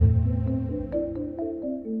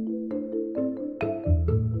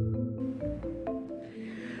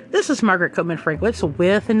This is Margaret Coatman Frankwitz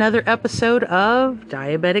with another episode of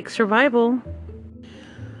Diabetic Survival.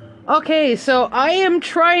 Okay, so I am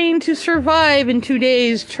trying to survive in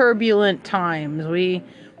today's turbulent times. We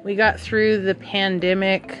got through the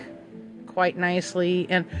pandemic quite nicely,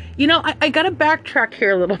 and I got to backtrack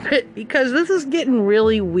here a little bit because this is getting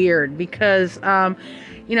really weird because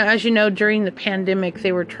as you know, during the pandemic,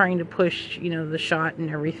 they were trying to push, the shot and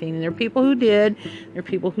everything. And there are people who did. There are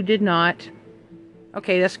people who did not.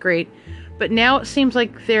 Okay, that's great. But now it seems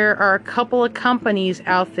like there are a couple of companies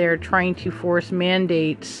out there trying to force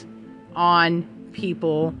mandates on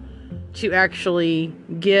people to actually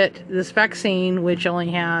get this vaccine, which only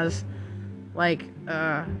has,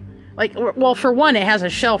 well, for one, it has a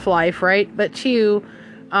shelf life, right? But two,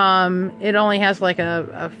 it only has like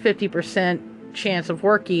a 50% chance of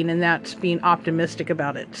working, and that's being optimistic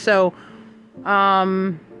about it. So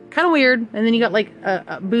kind of weird. And then you got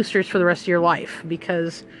boosters for the rest of your life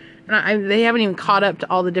because they haven't even caught up to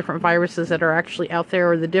all the different viruses that are actually out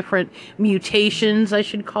there, or the different mutations, I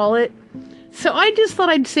should call it. So I just thought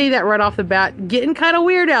I'd say that right off the bat. Getting kind of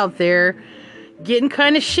weird out there, getting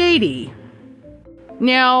kind of shady.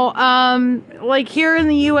 Now here in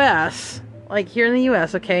the US,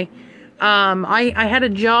 okay, I had a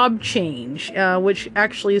job change, which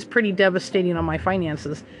actually is pretty devastating on my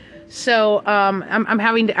finances. So I'm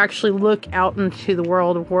having to actually look out into the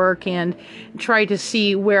world of work and try to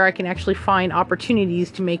see where I can actually find opportunities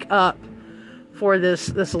to make up for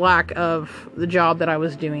this lack of the job that I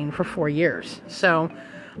was doing for 4 years. So,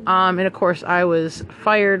 and of course I was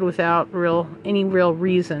fired without any real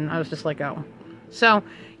reason. I was just like, oh. So,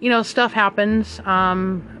 stuff happens,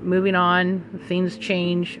 moving on, things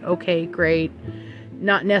change. Okay, great.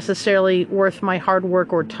 Not necessarily worth my hard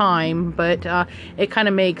work or time, but it kind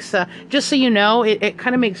of makes, just so you know, it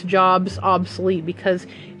kind of makes jobs obsolete, because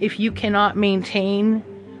if you cannot maintain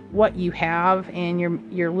what you have and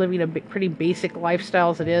you're living a pretty basic lifestyle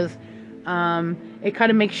as it is, it kind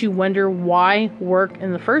of makes you wonder why work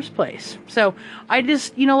in the first place. So I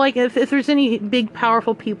just, if there's any big,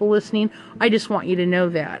 powerful people listening, I just want you to know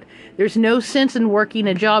that there's no sense in working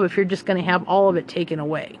a job if you're just going to have all of it taken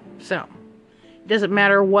away. So it doesn't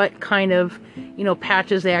matter what kind of,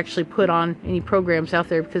 patches they actually put on any programs out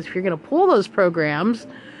there, because if you're going to pull those programs,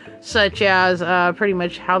 such as pretty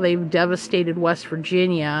much how they've devastated West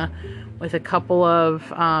Virginia with a couple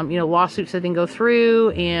of, lawsuits that didn't go through,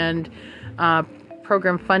 and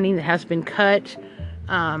program funding that has been cut.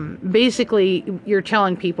 Basically, you're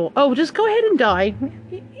telling people, oh, just go ahead and die.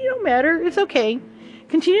 You don't matter. It's okay.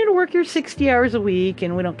 Continue to work your 60 hours a week,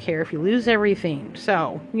 and we don't care if you lose everything.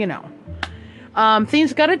 So,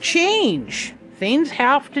 things got to change. Things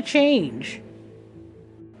have to change.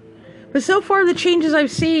 But so far, the changes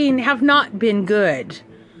I've seen have not been good.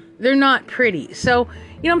 They're not pretty. So,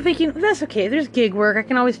 I'm thinking, that's okay. There's gig work. I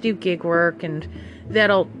can always do gig work, and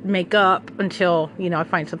that'll make up until, I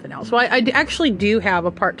find something else. Well, I actually do have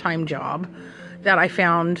a part-time job that I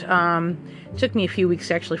found. It took me a few weeks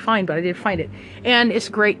to actually find, but I did find it. And it's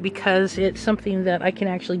great because it's something that I can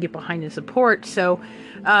actually get behind and support. So,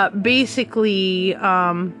 basically,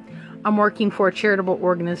 I'm working for a charitable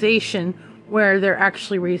organization where they're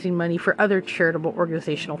actually raising money for other charitable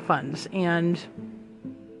organizational funds. And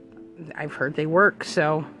I've heard they work,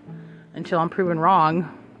 so until I'm proven wrong,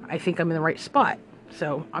 I think I'm in the right spot.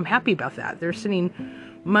 So I'm happy about that. They're sending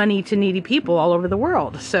money to needy people all over the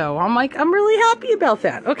world. So I'm really happy about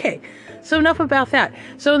that. Okay, so enough about that.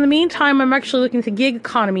 So in the meantime, I'm actually looking at the gig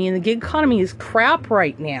economy, and the gig economy is crap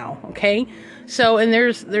right now, okay? So, and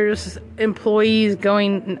there's employees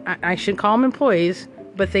going, I should call them employees,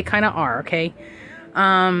 but they kind of are, okay?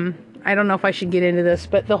 I don't know if I should get into this,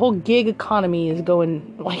 but the whole gig economy is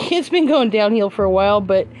going, it's been going downhill for a while,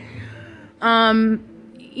 but, in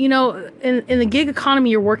the gig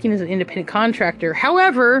economy, you're working as an independent contractor.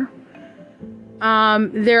 However,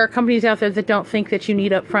 there are companies out there that don't think that you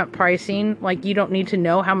need upfront pricing. You don't need to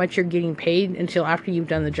know how much you're getting paid until after you've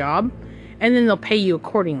done the job, and then they'll pay you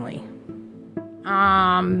accordingly.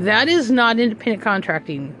 That is not independent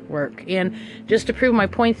contracting work. And just to prove my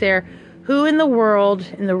point there, who in the world,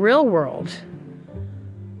 in the real world,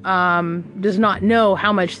 does not know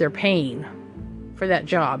how much they're paying for that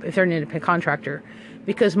job if they're an independent contractor?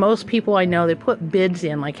 Because most people I know, they put bids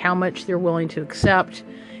in, how much they're willing to accept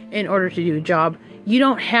in order to do a job. You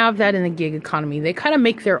don't have that in the gig economy. They kind of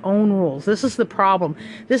make their own rules. This is the problem.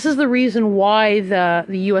 This is the reason why the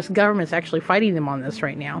U.S. government's actually fighting them on this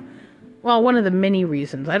right now. Well, one of the many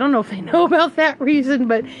reasons. I don't know if they know about that reason,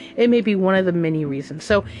 but it may be one of the many reasons.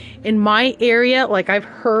 So in my area, I've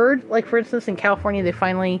heard, for instance, in California, they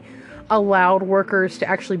finally allowed workers to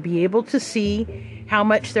actually be able to see how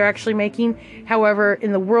much they're actually making. However,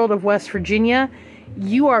 in the world of West Virginia,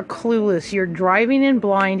 you are clueless. You're driving in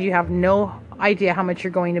blind. You have no idea how much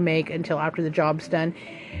you're going to make until after the job's done.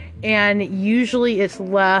 And usually it's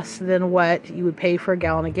less than what you would pay for a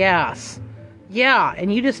gallon of gas. Yeah,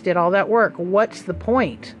 and you just did all that work. What's the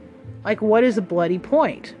point? Like, what is the bloody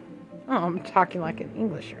point? Oh, I'm talking like an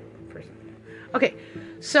English person. Okay,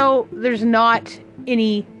 so there's not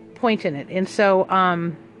any point in it. And so,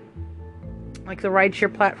 like the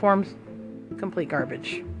rideshare platforms, complete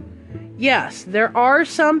garbage. Yes, there are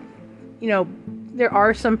some, there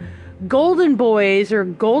are some golden boys or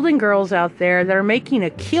golden girls out there that are making a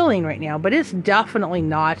killing right now, but it's definitely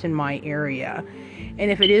not in my area. And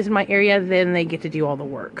if it is in my area, then they get to do all the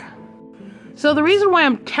work. So the reason why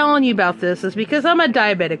I'm telling you about this is because I'm a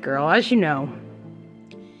diabetic girl, as you know.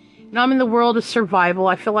 And I'm in the world of survival.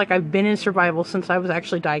 I feel like I've been in survival since I was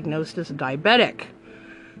actually diagnosed as a diabetic.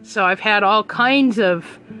 So I've had all kinds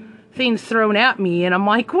of things thrown at me, and I'm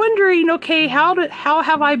like wondering, okay, how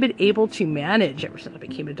have I been able to manage ever since I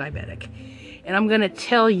became a diabetic? And I'm going to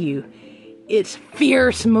tell you, it's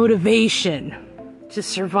fierce motivation to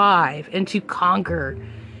survive and to conquer.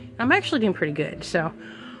 I'm actually doing pretty good, so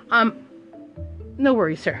no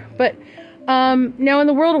worries, sir. But now in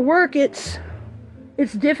the world of work, it's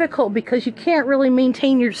difficult because you can't really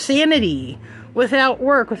maintain your sanity without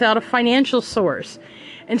work, without a financial source.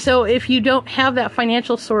 And so if you don't have that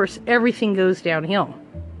financial source, everything goes downhill.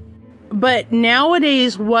 But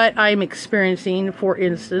nowadays, what I'm experiencing, for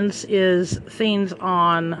instance, is things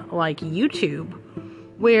on like YouTube,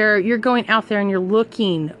 where you're going out there and you're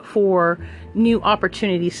looking for new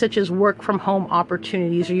opportunities, such as work from home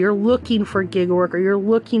opportunities, or you're looking for gig work, or you're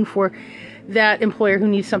looking for that employer who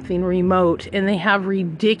needs something remote, and they have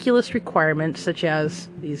ridiculous requirements, such as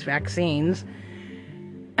these vaccines.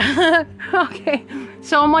 Okay,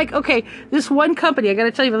 so I'm like, okay, this one company, I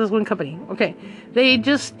gotta tell you about this one company. Okay, and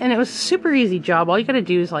it was a super easy job. All you gotta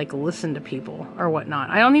do is like listen to people or whatnot.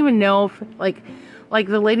 I don't even know if like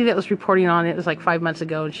the lady that was reporting on it was like 5 months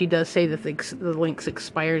ago, and she does say that the links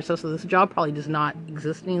expired, so this job probably does not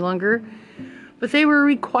exist any longer. But they were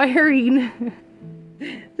requiring,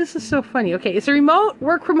 this is so funny. Okay, it's a remote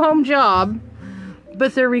work from home job,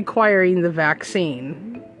 but they're requiring the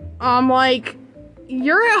vaccine. I'm like,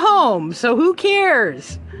 you're at home, so who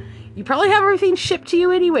cares? You probably have everything shipped to you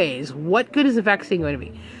anyways. What good is the vaccine going to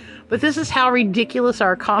be? But this is how ridiculous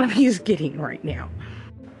our economy is getting right now.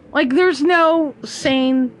 Like, there's no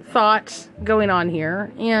sane thoughts going on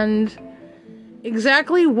here. And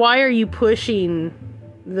exactly why are you pushing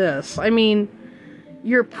this? I mean,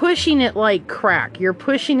 you're pushing it like crack. You're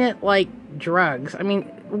pushing it like drugs. I mean,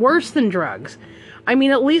 worse than drugs. I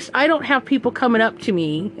mean, at least I don't have people coming up to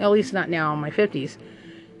me, at least not now in my 50s,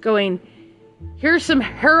 going, here's some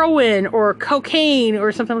heroin or cocaine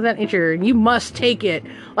or something of that nature, and you must take it.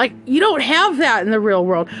 Like, you don't have that in the real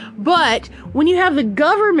world. But when you have the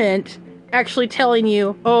government actually telling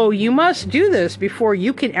you, oh, you must do this before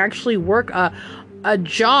you can actually work a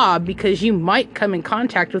job because you might come in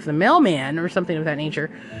contact with the mailman or something of that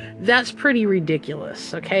nature, that's pretty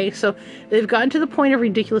ridiculous, okay? So they've gotten to the point of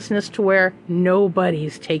ridiculousness to where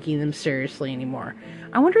nobody's taking them seriously anymore.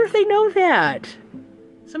 I wonder if they know that.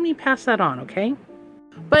 Somebody pass that on, okay?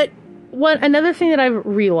 But another thing that I've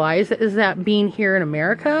realized is that being here in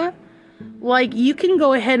America, like, you can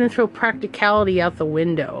go ahead and throw practicality out the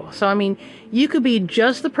window. So, I mean, you could be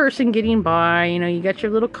just the person getting by, you got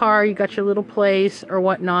your little car, you got your little place or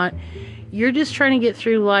whatnot. You're just trying to get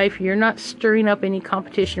through life. You're not stirring up any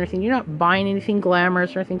competition or anything. You're not buying anything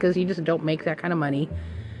glamorous or anything because you just don't make that kind of money.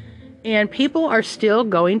 And people are still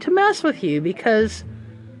going to mess with you because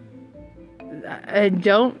I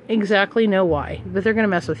don't exactly know why, but they're going to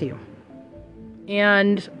mess with you.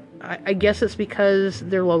 And I guess it's because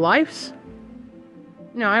they're low lives.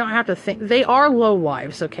 No, I don't have to think. They are low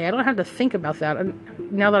lives, okay? I don't have to think about that.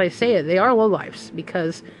 Now that I say it, they are low lives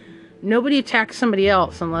because nobody attacks somebody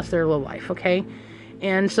else unless they're low life, okay?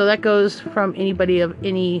 And so that goes from anybody of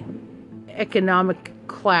any economic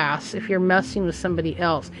class. If you're messing with somebody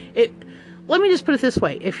else, let me just put it this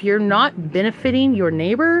way: if you're not benefiting your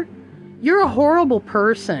neighbor, you're a horrible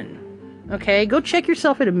person. Okay, go check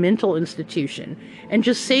yourself at a mental institution and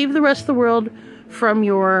just save the rest of the world from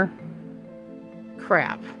your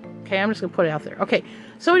crap. Okay, I'm just gonna put it out there. Okay,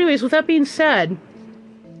 so anyways, with that being said,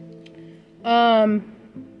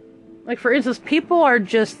 like, for instance, people are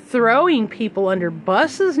just throwing people under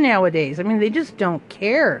buses nowadays. I mean, they just don't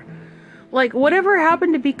care. Like, whatever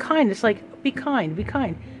happened to be kind? It's like, be kind, be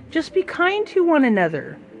kind. Just be kind to one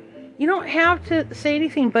another. You don't have to say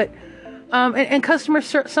anything, but Some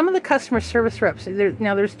of the customer service reps,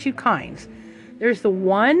 there's two kinds. There's the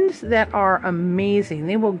ones that are amazing.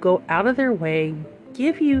 They will go out of their way,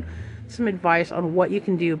 give you some advice on what you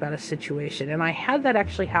can do about a situation. And I had that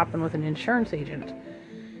actually happen with an insurance agent.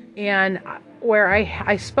 And where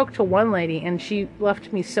I spoke to one lady and she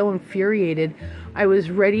left me so infuriated, I was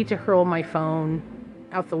ready to hurl my phone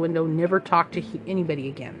out the window, never talk to anybody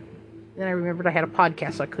again. Then I remembered I had a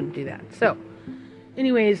podcast, so I couldn't do that. So,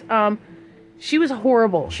 anyways, she was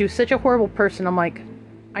horrible. She was such a horrible person. I'm like,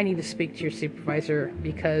 I need to speak to your supervisor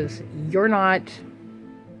because you're not...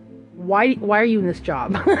 Why are you in this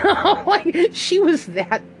job? Like, she was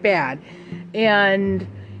that bad. And,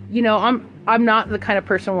 I'm not the kind of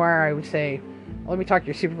person where I would say, let me talk to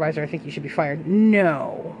your supervisor, I think you should be fired.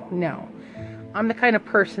 No. I'm the kind of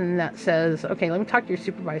person that says, okay, let me talk to your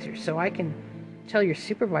supervisor so I can tell your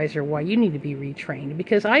supervisor why you need to be retrained.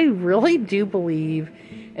 Because I really do believe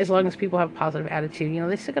as long as people have a positive attitude,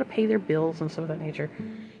 they still got to pay their bills and stuff of that nature.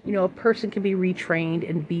 A person can be retrained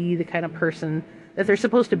and be the kind of person that they're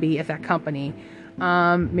supposed to be at that company.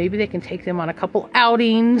 Maybe they can take them on a couple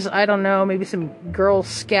outings. I don't know, maybe some Girl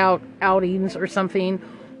Scout outings or something,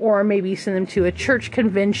 or maybe send them to a church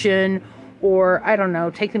convention, or I don't know,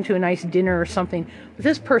 take them to a nice dinner or something. But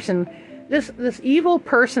this person, this evil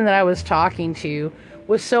person that I was talking to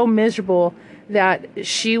was so miserable that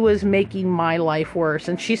she was making my life worse,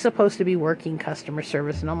 and she's supposed to be working customer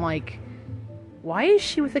service. And I'm like, why is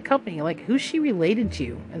she with the company? Like, who's she related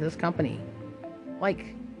to at this company?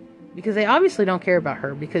 Like, because they obviously don't care about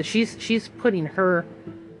her, because she's putting her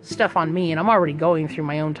stuff on me, and I'm already going through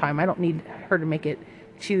my own time. I don't need her to make it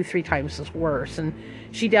 2-3 times as worse, and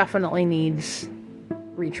she definitely needs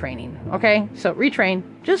retraining. Okay, so retrain.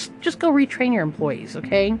 Just go retrain your employees.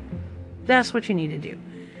 Okay, that's what you need to do.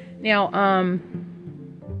 Now,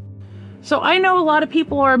 so I know a lot of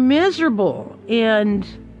people are miserable, and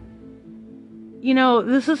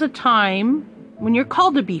this is a time when you're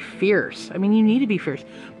called to be fierce. I mean, you need to be fierce,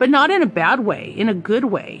 but not in a bad way, in a good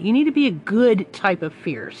way. You need to be a good type of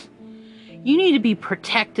fierce. You need to be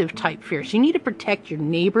protective type fierce. You need to protect your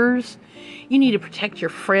neighbors. You need to protect your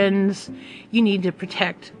friends. You need to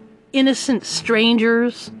protect innocent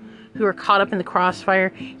strangers who are caught up in the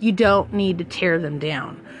crossfire. You don't need to tear them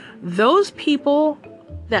down. Those people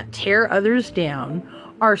that tear others down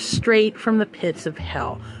are straight from the pits of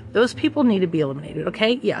hell. Those people need to be eliminated,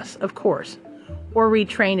 okay? Yes, of course. Or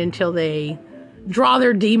retrained until they draw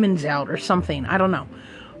their demons out or something. I don't know.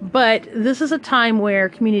 But this is a time where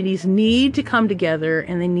communities need to come together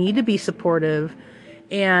and they need to be supportive.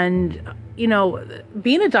 And, being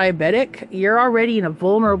a diabetic, you're already in a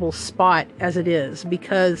vulnerable spot as it is.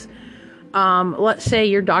 Because, let's say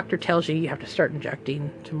your doctor tells you have to start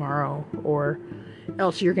injecting tomorrow, or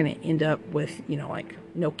else you're going to end up with,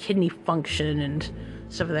 no kidney function and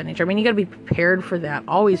stuff of that nature. I mean, you got to be prepared for that.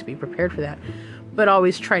 Always be prepared for that. But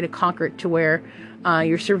always try to conquer it to where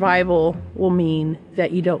your survival will mean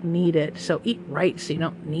that you don't need it. So eat right so you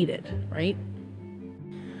don't need it, right?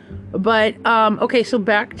 But, okay, so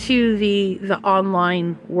back to the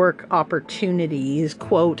online work opportunities,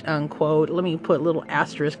 quote unquote. Let me put little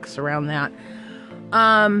asterisks around that.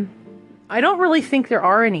 I don't really think there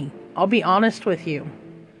are any. I'll be honest with you.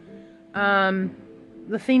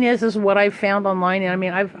 The thing is what I've found online, and I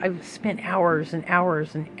mean, I've spent hours and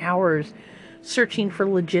hours and hours searching for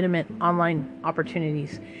legitimate online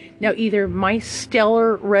opportunities. Now, either my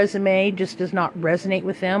stellar resume just does not resonate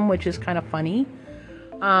with them, which is kind of funny.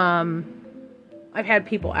 I've had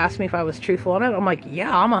people ask me if I was truthful on it. I'm like,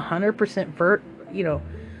 yeah, I'm 100%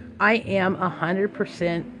 I am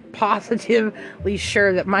 100% positively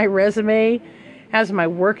sure that my resume has my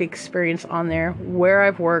work experience on there, where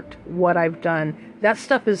I've worked, what I've done. That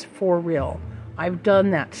stuff is for real. I've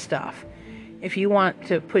done that stuff. If you want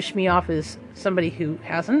to push me off as somebody who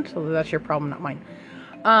hasn't, well, that's your problem, not mine.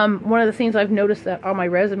 One of the things I've noticed that on my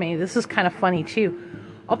resume, this is kind of funny too.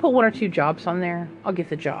 I'll put 1 or 2 jobs on there. I'll get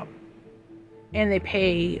the job. And they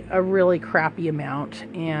pay a really crappy amount,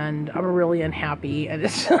 and I'm really unhappy. And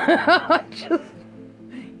it's just,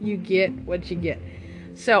 you get what you get.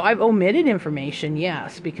 So I've omitted information,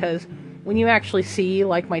 yes, because when you actually see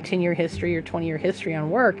like my 10-year history or 20-year history on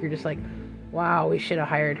work, you're just like, wow, we should have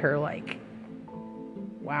hired her a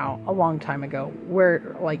long time ago,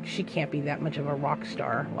 where she can't be that much of a rock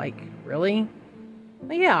star. Really?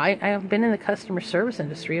 But yeah, I've been in the customer service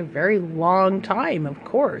industry a very long time, of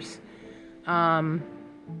course.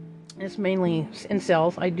 It's mainly in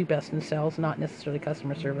sales. I do best in sales, not necessarily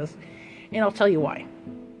customer service. And I'll tell you why.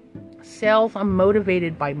 Sales, I'm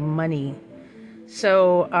motivated by money.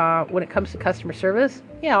 So when it comes to customer service,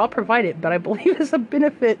 yeah, I'll provide it, but I believe it's a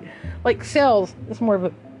benefit like sales is more of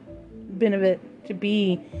a benefit to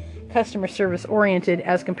be customer service oriented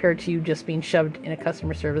as compared to you just being shoved in a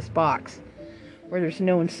customer service box where there's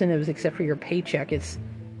no incentives except for your paycheck. It's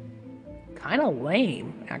kind of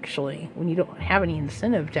lame, actually, when you don't have any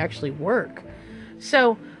incentive to actually work.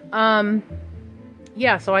 So,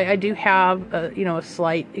 yeah, so I do have a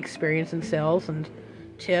slight experience in sales and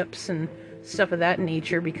tips and stuff of that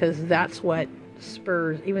nature, because that's what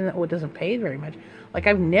spurs, even though it doesn't pay very much. Like,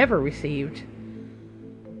 I've never received,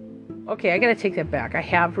 okay, I gotta take that back. I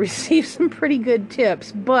have received some pretty good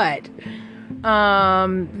tips, but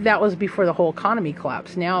that was before the whole economy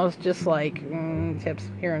collapsed. Now it's just like tips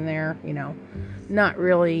here and there, not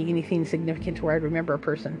really anything significant to where I'd remember a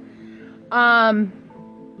person.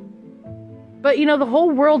 But the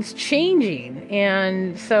whole world's changing,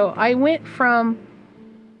 and so I went from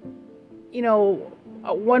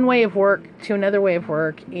one way of work to another way of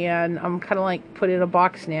work, and I'm kind of like put in a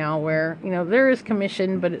box now where there is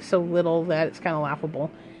commission, but it's so little that it's kind of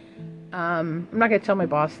laughable. I'm not going to tell my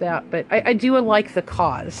boss that, but I do like the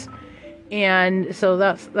cause, and so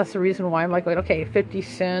that's the reason why I'm like, okay, 50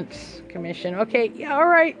 cents commission, okay, yeah, all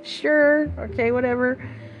right, sure, okay, whatever,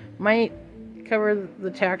 might cover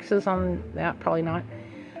the taxes on that, probably not.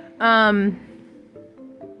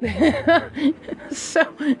 So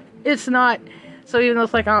it's not, so even though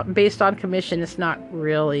it's like based on commission, it's not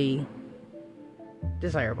really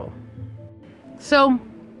desirable. So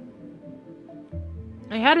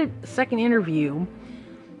I had a second interview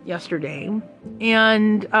yesterday,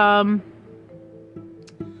 and I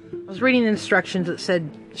was reading the instructions that said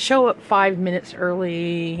show up 5 minutes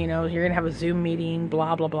early, you're gonna have a Zoom meeting,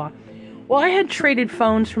 blah blah blah. Well, I had traded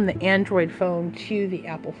phones from the Android phone to the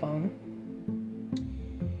Apple phone.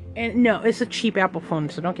 And no, it's a cheap Apple phone,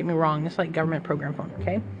 so don't get me wrong. It's like government program phone,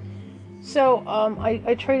 okay? So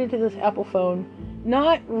I traded to this Apple phone,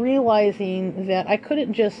 not realizing that I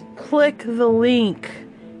couldn't just click the link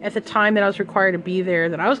at the time that I was required to be there,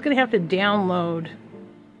 that I was going to have to download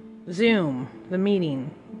Zoom, the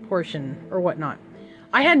meeting portion, or whatnot.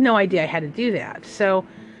 I had no idea I had to do that. So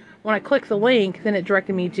when I clicked the link, then it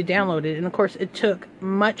directed me to download it. And of course, it took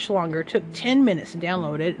much longer. It took 10 minutes to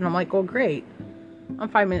download it. And I'm like, well, great. I'm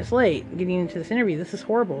 5 minutes late getting into this interview. This is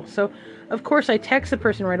horrible. So, of course, I text the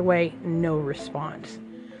person right away. No response.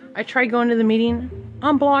 I tried going to the meeting.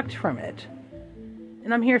 I'm blocked from it.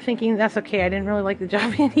 And I'm here thinking, that's okay. I didn't really like the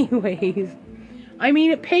job anyways. I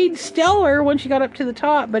mean, it paid stellar once you got up to the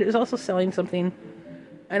top, but it was also selling something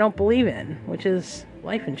I don't believe in, which is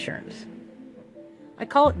life insurance. I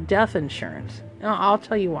call it death insurance. Now, I'll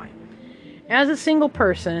tell you why. As a single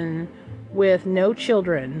person with no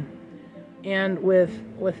children and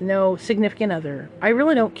with no significant other, I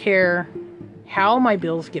really don't care how my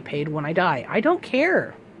bills get paid when I die. I don't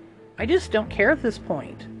care. I just don't care at this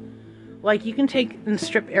point. Like, you can take and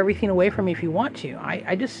strip everything away from me if you want to.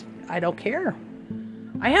 I don't care.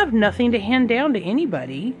 I have nothing to hand down to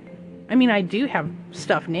anybody. I mean, I do have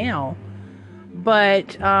stuff now,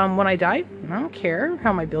 but when I die, I don't care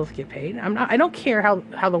how my bills get paid. I don't care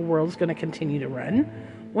how the world's going to continue to run.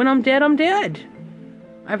 When I'm dead, I'm dead.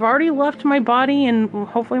 I've already left my body, and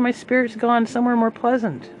hopefully my spirit's gone somewhere more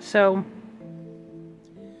pleasant. So,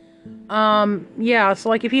 yeah, so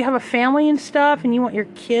like if you have a family and stuff, and you want your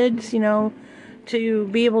kids, to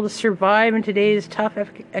be able to survive in today's tough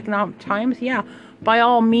economic times, yeah, by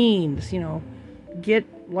all means, get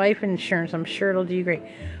life insurance. I'm sure it'll do you great.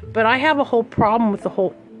 But I have a whole problem with the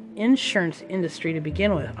whole insurance industry to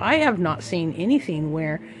begin with. I have not seen anything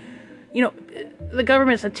where, the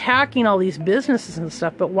government's attacking all these businesses and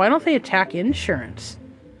stuff, but why don't they attack insurance?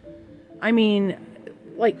 I mean,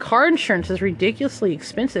 like, car insurance is ridiculously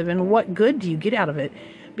expensive, and what good do you get out of it?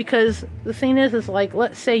 Because the thing is like,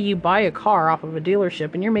 let's say you buy a car off of a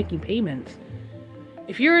dealership and you're making payments.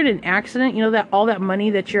 If you're in an accident, that all that money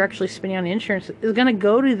that you're actually spending on insurance is going to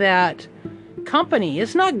go to that company.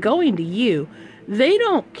 It's not going to you. They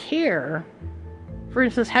don't care, for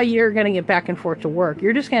instance, how you're going to get back and forth to work.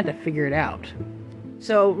 You're just going to have to figure it out.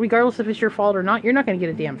 So regardless if it's your fault or not, you're not going to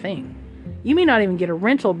get a damn thing. You may not even get a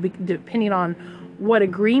rental depending on what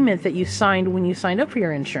agreement that you signed when you signed up for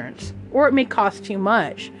your insurance. Or it may cost too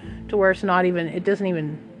much to where it doesn't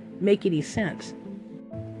even make any sense.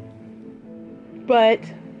 But,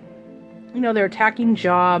 they're attacking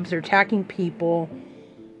jobs, they're attacking people,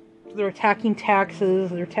 they're attacking taxes,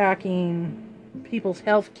 they're attacking people's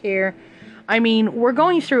health care. I mean, we're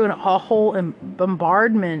going through a whole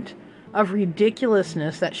bombardment of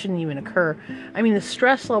ridiculousness that shouldn't even occur. I mean, the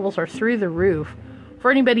stress levels are through the roof.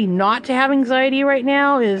 For anybody not to have anxiety right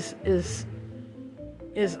now is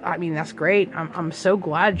I mean, that's great. I'm so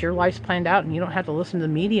glad your life's planned out and you don't have to listen to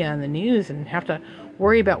the media and the news and have to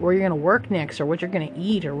worry about where you're going to work next or what you're going to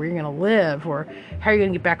eat or where you're going to live or how you're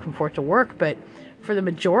going to get back and forth to work. But for the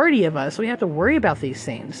majority of us, we have to worry about these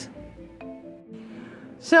things.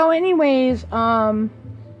 So anyways,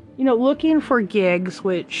 looking for gigs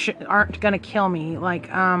which aren't going to kill me. Like,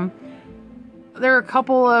 there are a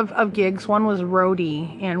couple of gigs. One was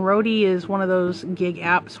Roadie, and Roadie is one of those gig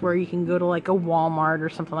apps where you can go to like a Walmart or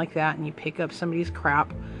something like that and you pick up somebody's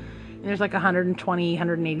crap. And there's like 120,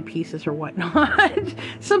 180 pieces or whatnot.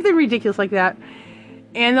 Something ridiculous like that.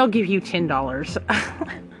 And they'll give you $10.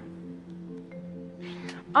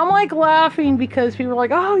 I'm like laughing because people are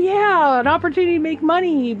like, oh yeah, an opportunity to make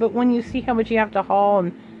money. But when you see how much you have to haul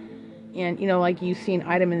and like you see an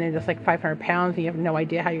item and it's like 500 pounds and you have no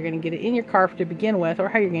idea how you're going to get it in your car to begin with or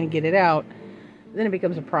how you're going to get it out, then it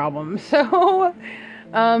becomes a problem. So,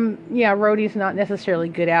 Roadie's not necessarily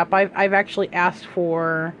a good app. I've actually asked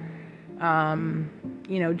for,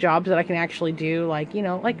 jobs that I can actually do, like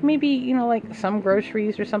maybe, like some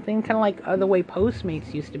groceries or something, kind of like the way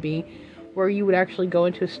Postmates used to be, where you would actually go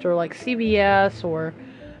into a store like CVS or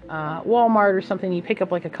Walmart or something, you pick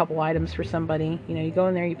up like a couple items for somebody, you go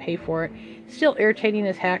in there, you pay for it. Still irritating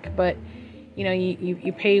as heck, but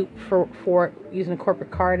you pay for it using a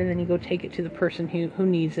corporate card and then you go take it to the person who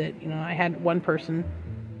needs it. I had one person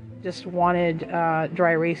just wanted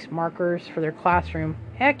dry erase markers for their classroom.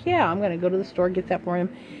 Heck yeah, I'm going to go to the store, get that for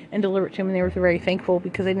them and deliver it to them, and they were very thankful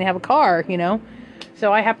because they didn't have a car,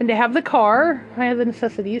 So I happened to have the car. I had the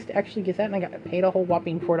necessities to actually get that, and I got paid a whole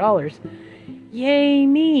whopping $4. Yay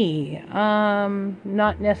me.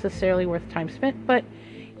 Not necessarily worth time spent, but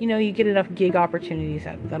you get enough gig opportunities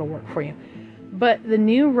that'll work for you. But the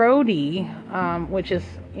new Roadie, which is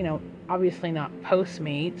obviously not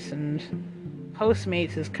Postmates, and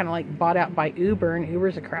Postmates is kind of like bought out by Uber, and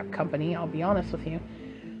Uber's a crap company, I'll be honest with you.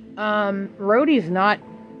 Roadie's not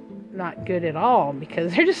good at all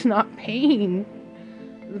because they're just not paying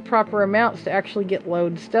the proper amounts to actually get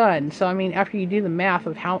loads done. So, I mean, after you do the math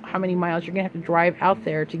of how many miles you're going to have to drive out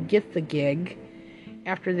there to get the gig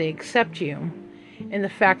after they accept you, and the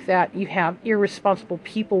fact that you have irresponsible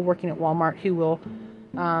people working at Walmart who will,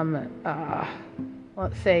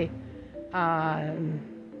 let's say,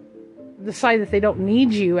 decide that they don't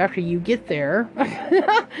need you after you get there.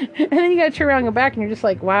 And then you got to turn around and go back and you're just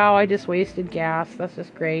like, wow, I just wasted gas. That's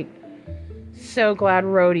just great. So glad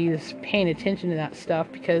Roadie is paying attention to that stuff,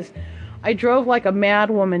 because I drove like a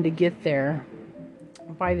mad woman to get there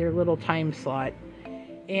by their little time slot,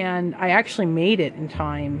 and I actually made it in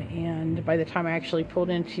time. And by the time I actually pulled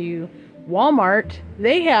into Walmart,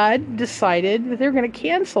 they had decided that they were going to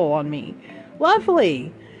cancel on me.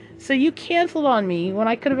 Lovely. So you canceled on me when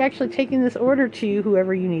I could have actually taken this order to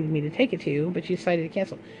whoever you needed me to take it to, but you decided to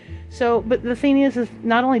cancel. So, but the thing is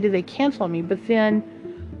not only did they cancel on me, but then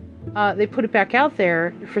they put it back out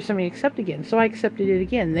there for somebody to accept again. So I accepted it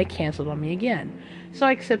again. They canceled on me again. So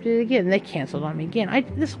I accepted it again. They canceled on me again.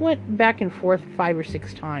 This went back and forth 5 or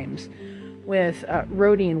 6 times with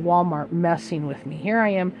Roadie and Walmart messing with me. Here I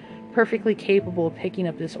am, perfectly capable of picking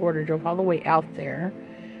up this order, drove all the way out there,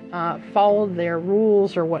 followed their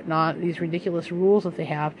rules or whatnot, these ridiculous rules that they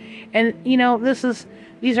have. And,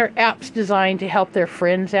 these are apps designed to help their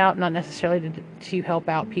friends out, not necessarily to help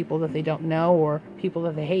out people that they don't know or people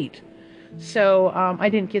that they hate. So I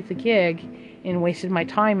didn't get the gig and wasted my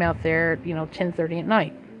time out there, 10:30 at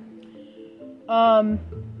night.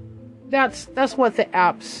 That's what the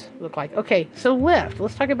apps look like. Okay, so Lyft.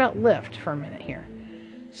 Let's talk about Lyft for a minute here.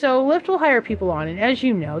 So Lyft will hire people on, and as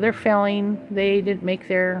you know, they're failing. They did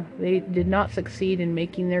not succeed in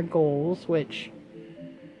making their goals, which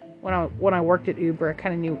when I worked at Uber, I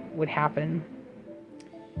kind of knew would happen.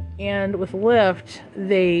 And with Lyft,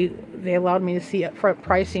 they allowed me to see upfront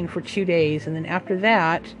pricing for 2 days, and then after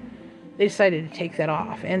that, they decided to take that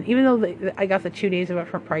off. And even though I got the 2 days of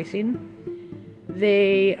upfront pricing,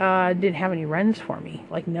 they didn't have any runs for me,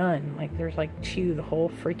 like none. Like there's like 2 the whole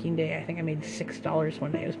freaking day. I think I made $6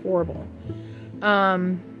 one day. It was horrible.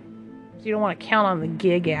 So you don't want to count on the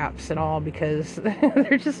gig apps at all, because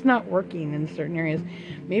they're just not working in certain areas.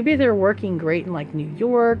 Maybe they're working great in like New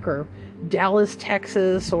York or Dallas,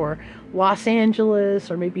 Texas, or Los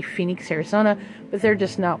Angeles, or maybe Phoenix, Arizona, but they're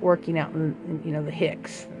just not working out in the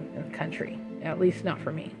Hicks in the country, at least not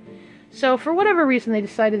for me. So for whatever reason, they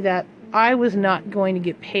decided that I was not going to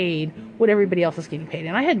get paid what everybody else is getting paid,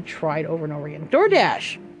 and I had tried over and over again.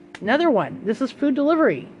 DoorDash, another one. This is food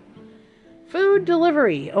delivery. Food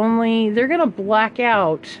delivery, only they're going to black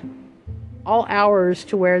out all hours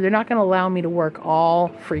to where they're not going to allow me to work all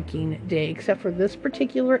freaking day, except for this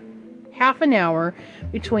particular half an hour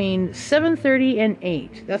between 7:30 and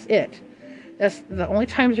 8. That's it. That's the only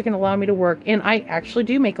times they're going to allow me to work. And I actually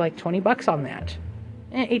do make like $20 on that.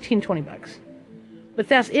 18, $20. But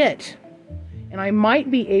that's it. And I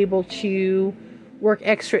might be able to work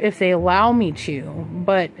extra if they allow me to,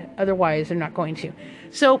 but otherwise they're not going to.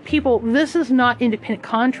 So people, this is not independent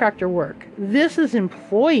contractor work. This is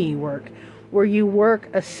employee work, where you work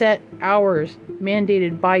a set hours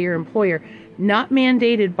mandated by your employer, not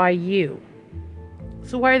mandated by you.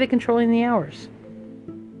 So why are they controlling the hours?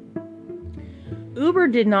 Uber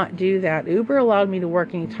did not do that. Uber allowed me to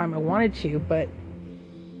work anytime I wanted to, but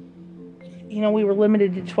we were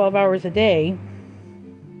limited to 12 hours a day,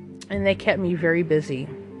 and they kept me very busy.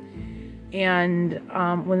 And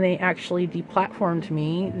when they actually deplatformed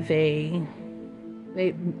me, they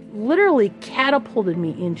literally catapulted me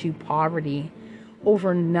into poverty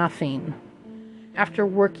over nothing after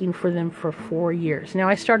working for them for 4 years. Now,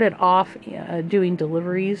 I started off doing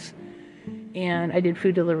deliveries, and I did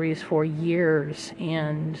food deliveries for years,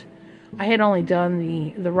 and I had only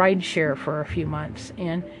done the ride share for a few months,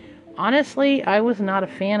 and honestly, I was not a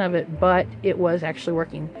fan of it, but it was actually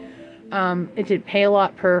working. It did pay a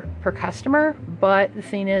lot per customer, but the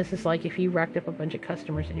thing is like if you racked up a bunch of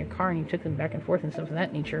customers in your car and you took them back and forth and stuff of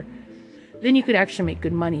that nature, then you could actually make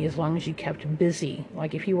good money as long as you kept busy.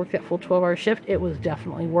 Like if you worked that full 12-hour shift, it was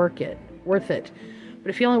definitely worth it. But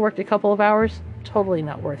if you only worked a couple of hours, totally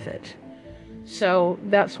not worth it. So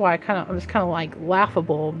that's why I was kind of like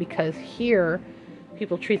laughable, because here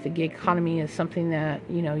people treat the gig economy as something that,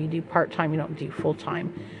 you do part-time, you don't do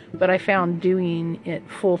full-time. But I found doing it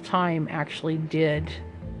full-time actually did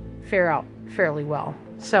fare out fairly well.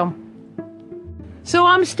 So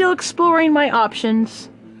I'm still exploring my options.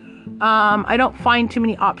 I don't find too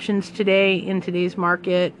many options today in today's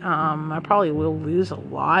market. I probably will lose a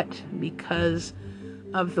lot because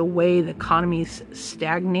of the way the economy's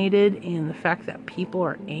stagnated and the fact that people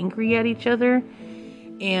are angry at each other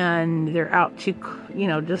and they're out to,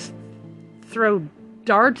 just throw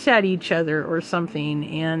darts at each other or something.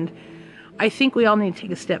 And I think we all need to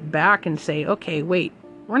take a step back and say, okay, wait,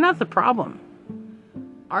 we're not the problem.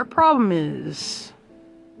 Our problem is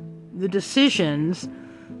the decisions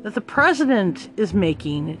that the president is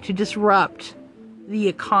making to disrupt the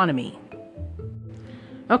economy.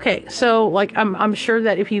 Okay, so I'm sure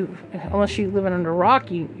that unless you live under a rock,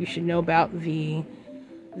 you should know about the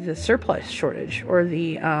surplus shortage, or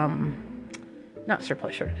the not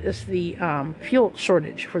surplus shortage, it's the fuel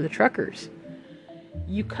shortage for the truckers.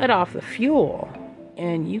 You cut off the fuel,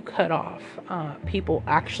 and you cut off people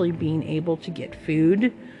actually being able to get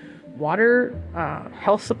food, water,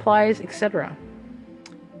 health supplies, etc.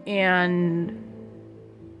 And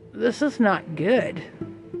this is not good.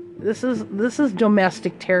 This is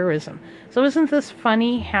domestic terrorism. So isn't this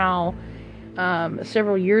funny how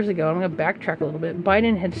several years ago, I'm going to backtrack a little bit,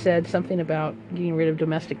 Biden had said something about getting rid of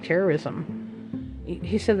domestic terrorism.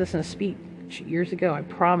 He said this in a speech years ago, I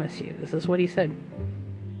promise you. This is what he said.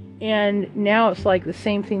 And now it's like the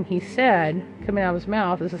same thing he said coming out of his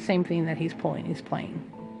mouth is the same thing that he's playing.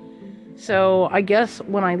 So I guess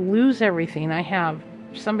when I lose everything, I have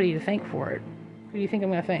somebody to thank for it. Who do you think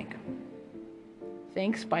I'm going to thank?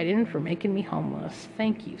 Thanks, Biden, for making me homeless.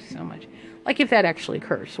 Thank you so much. Like if that actually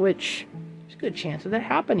occurs, which there's a good chance of that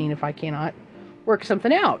happening if I cannot work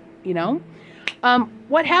something out,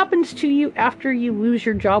 What happens to you after you lose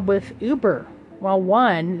your job with Uber? Well,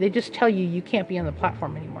 one, they just tell you can't be on the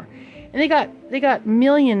platform anymore. And they got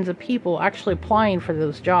millions of people actually applying for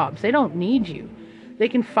those jobs. They don't need you. They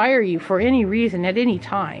can fire you for any reason at any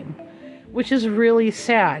time, which is really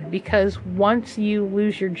sad, because once you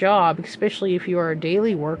lose your job, especially if you are a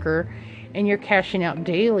daily worker and you're cashing out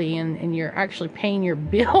daily and you're actually paying your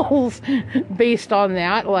bills based on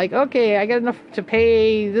that, like, okay, I got enough to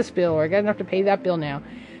pay this bill, or I got enough to pay that bill now.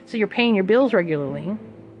 So you're paying your bills regularly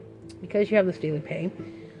because you have this daily pay.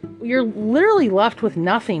 You're literally left with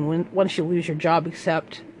nothing once you lose your job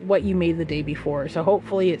except what you made the day before. So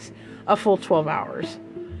hopefully it's a full 12 hours.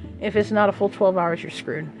 If it's not a full 12 hours, you're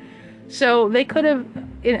screwed. So they could have,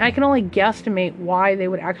 and I can only guesstimate why they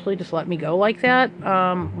would actually just let me go like that.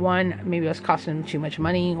 One, maybe I was costing them too much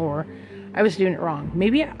money, or I was doing it wrong.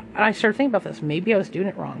 Maybe, I started thinking about this, maybe I was doing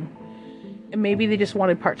it wrong. And maybe they just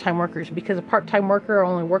wanted part-time workers, because a part-time worker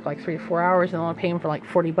only worked like 3 to 4 hours and only pay him for like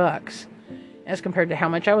 $40 as compared to how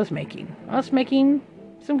much I was making. I was making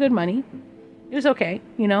some good money. It was okay,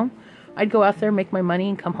 I'd go out there, make my money,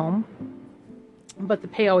 and come home. But the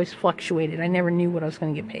pay always fluctuated. I never knew what I was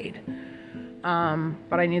going to get paid.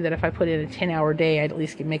 But I knew that if I put in a 10-hour day, I'd at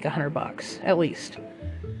least make $100, at least.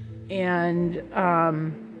 And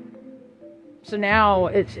So now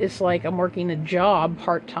it's like I'm working a job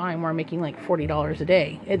part-time where I'm making like $40 a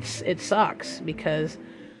day. It sucks because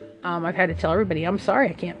I've had to tell everybody, I'm sorry,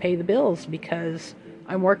 I can't pay the bills because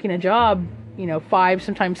I'm working a job, 5,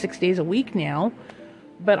 sometimes 6 days a week now,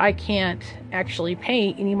 but I can't actually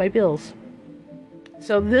pay any of my bills.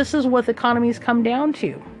 So this is what the economy's come down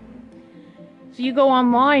to. So you go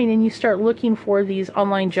online and you start looking for these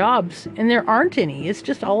online jobs, and there aren't any. It's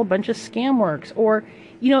just all a bunch of scam works. Or,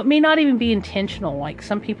 it may not even be intentional. Like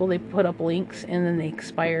some people, they put up links and then they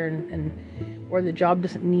expire or the job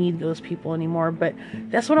doesn't need those people anymore. But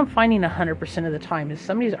that's what I'm finding 100% of the time is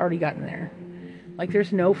somebody's already gotten there. Like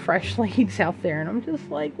there's no fresh leads out there. And I'm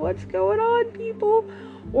just like, what's going on, people?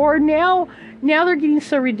 Or now they're getting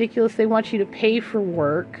so ridiculous. They want you to pay for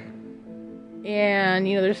work. And,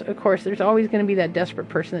 there's always going to be that desperate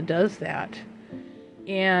person that does that.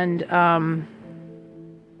 And,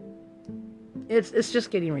 it's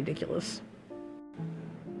just getting ridiculous.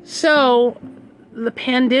 So, now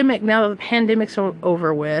that the pandemic's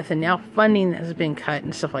over with, and now funding has been cut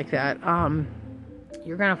and stuff like that,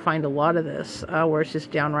 you're going to find a lot of this, where it's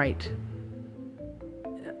just downright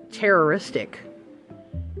terroristic.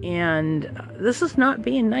 And this is not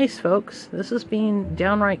being nice, folks. This is being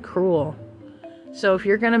downright cruel. So if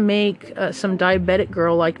you're going to make some diabetic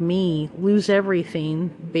girl like me lose everything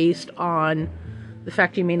based on the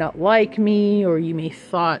fact you may not like me, or you may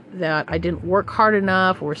thought that I didn't work hard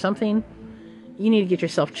enough or something, you need to get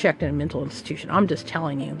yourself checked in a mental institution. I'm just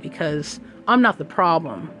telling you, because I'm not the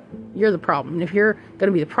problem. You're the problem. And if you're going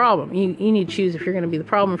to be the problem, you need to choose if you're going to be the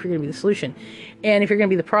problem, if you're going to be the solution. And if you're going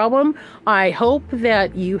to be the problem, I hope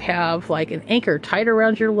that you have like an anchor tied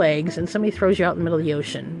around your legs and somebody throws you out in the middle of the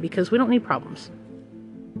ocean, because we don't need problems.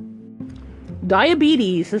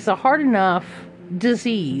 Diabetes is a hard enough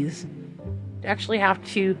disease to actually have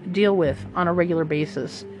to deal with on a regular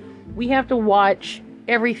basis. We have to watch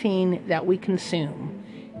everything that we consume,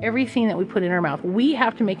 everything that we put in our mouth. We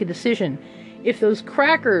have to make a decision if those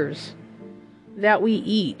crackers that we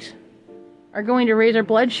eat are going to raise our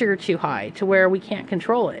blood sugar too high to where we can't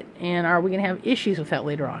control it, and are we going to have issues with that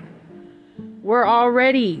later on. We're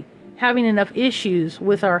already having enough issues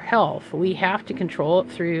with our health. We have to control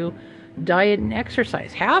it through diet and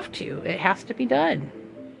exercise. It has to be done.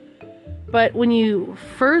 But when you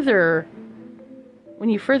further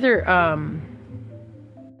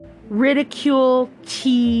ridicule,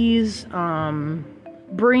 tease,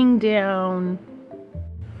 bring down,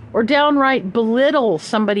 or downright belittle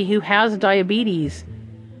somebody who has diabetes,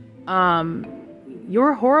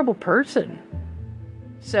 you're a horrible person.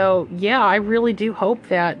 So yeah, I really do hope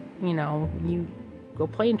that you go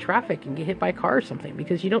play in traffic and get hit by a car or something,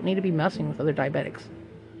 because you don't need to be messing with other diabetics.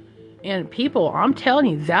 And people, I'm telling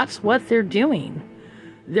you, that's what they're doing.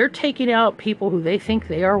 They're taking out people who they think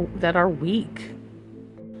that are weak.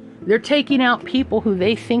 They're taking out people who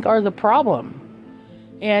they think are the problem.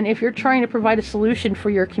 And if you're trying to provide a solution for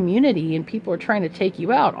your community and people are trying to take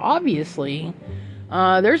you out, obviously,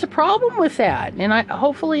 there's a problem with that. And I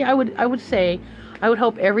would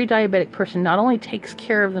hope every diabetic person not only takes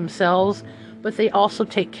care of themselves, but they also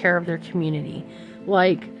take care of their community.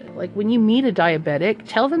 Like when you meet a diabetic,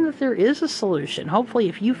 tell them that there is a solution. Hopefully,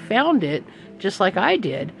 if you found it, just like I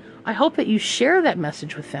did, I hope that you share that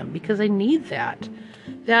message with them, because they need that.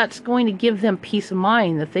 That's going to give them peace of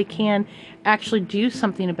mind that they can actually do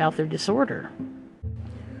something about their disorder.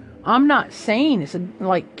 I'm not saying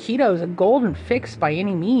keto is a golden fix by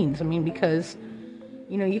any means. I mean, because,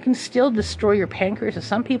 you can still destroy your pancreas. And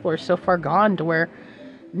some people are so far gone to where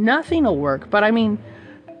nothing will work. But I mean,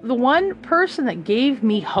 the one person that gave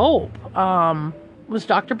me hope was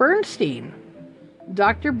Dr. Bernstein.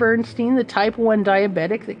 Dr. Bernstein, the type 1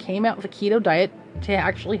 diabetic that came out with a keto diet to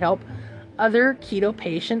actually help other keto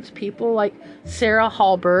patients, people like Sarah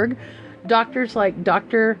Hallberg, doctors like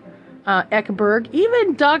Dr. Eckberg,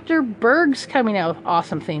 even Dr. Berg's coming out with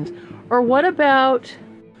awesome things. Or what about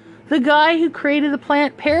the guy who created the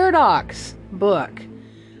Plant Paradox book?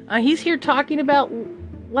 He's here talking about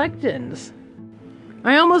lectins.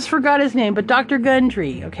 I almost forgot his name, but Dr.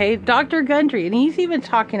 Gundry, okay? Dr. Gundry, and he's even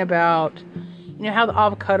talking about, how the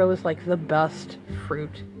avocado is like the best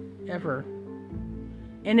fruit ever.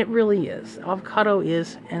 And it really is. Avocado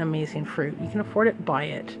is an amazing fruit. You can afford it, buy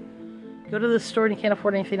it. Go to the store and you can't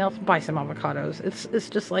afford anything else, buy some avocados. It's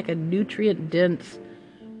just like a nutrient-dense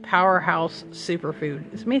powerhouse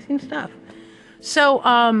superfood. It's amazing stuff. So,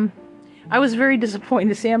 I was very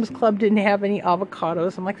disappointed. Sam's Club didn't have any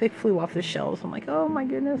avocados. I'm like, they flew off the shelves. I'm like, oh my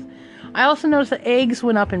goodness. I also noticed that eggs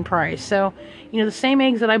went up in price. So, the same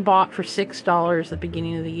eggs that I bought for $6 at the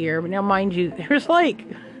beginning of the year. But now, mind you, there's like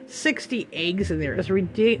 60 eggs in there. It's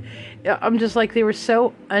ridiculous. I'm just like, they were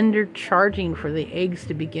so undercharging for the eggs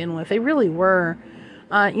to begin with. They really were.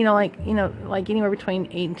 Like anywhere between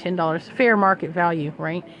 $8 and $10, fair market value,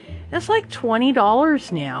 right? That's like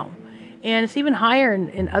 $20 now. And it's even higher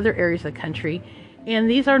in other areas of the country. And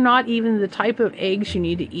these are not even the type of eggs you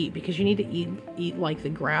need to eat, because you need to eat like the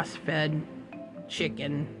grass-fed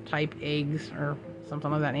chicken type eggs or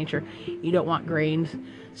something of that nature. You don't want grains.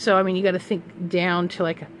 So, I mean, you got to think down to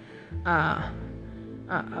like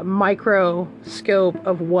a microscope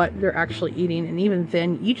of what they're actually eating, and even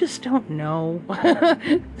then you just don't know.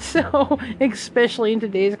 So especially in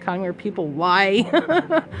today's economy where people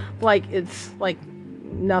lie like it's like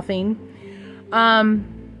nothing,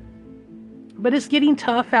 but it's getting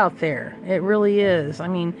tough out there. It really is. I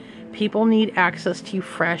mean, people need access to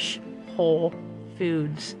fresh whole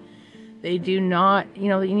foods. They do not,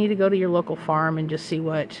 you need to go to your local farm and just see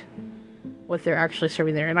what they're actually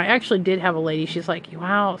serving there. And I actually did have a lady, she's like,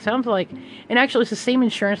 wow, it sounds like, and actually it's the same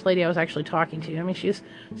insurance lady I was actually talking to. I mean, she's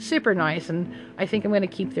super nice, and I think I'm going to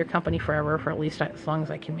keep their company forever, for at least as long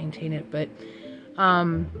as I can maintain it. But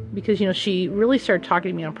because, she really started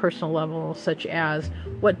talking to me on a personal level, such as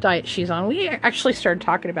what diet she's on. We actually started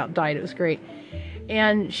talking about diet. It was great.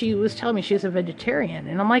 And she was telling me she's a vegetarian.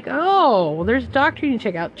 And I'm like, oh, well, there's a doctor you can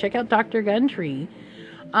check out. Check out Dr. Gundry.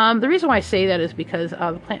 The reason why I say that is because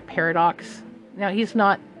the Plant Paradox. Now, he's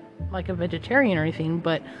not like a vegetarian or anything,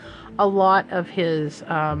 but a lot of his,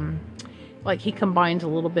 he combines a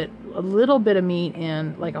little bit of meat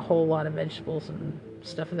and like a whole lot of vegetables and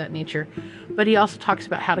stuff of that nature. But he also talks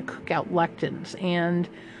about how to cook out lectins. And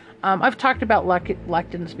I've talked about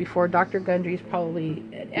lectins before. Dr. Gundry is probably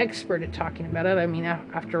an expert at talking about it. I mean,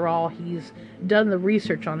 after all, he's done the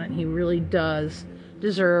research on it, and he really does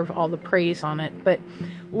deserve all the praise on it. But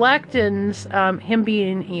lectins, him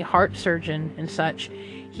being a heart surgeon and such,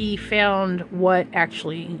 he found what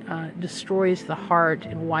actually destroys the heart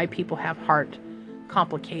and why people have heart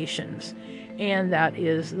complications. And that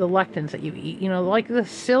is the lectins that you eat. Like the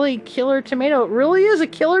silly killer tomato. It really is a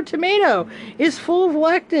killer tomato. It's full of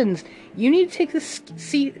lectins. You need to take the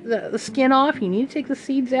skin off. You need to take the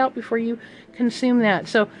seeds out before you consume that.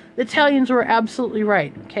 So the Italians were absolutely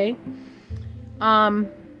right, okay?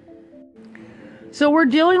 So we're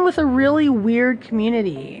dealing with a really weird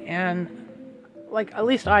community, and at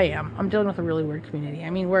least I am. I'm dealing with a really weird community. I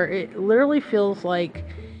mean, where it literally feels like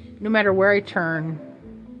no matter where I turn,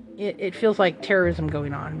 it feels like terrorism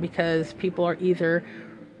going on, because people are either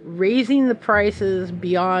raising the prices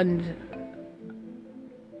beyond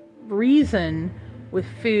reason with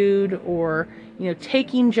food, or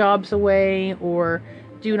taking jobs away, or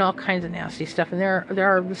doing all kinds of nasty stuff. And there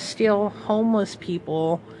are still homeless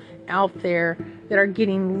people out there that are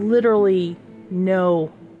getting literally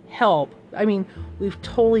no help. I mean, we've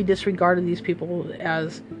totally disregarded these people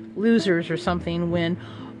as losers or something, when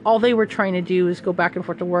all they were trying to do is go back and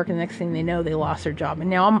forth to work, and the next thing they know, they lost their job. And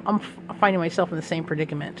now I'm finding myself in the same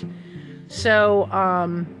predicament. So,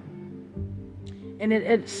 and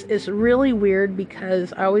it's really weird,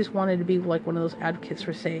 because I always wanted to be like one of those advocates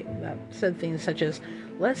that said things such as,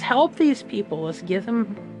 let's help these people,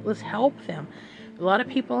 let's help them. A lot of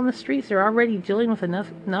people on the streets, they're already dealing with enough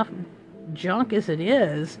junk as it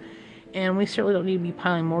is, and we certainly don't need to be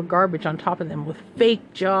piling more garbage on top of them with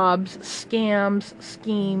fake jobs, scams,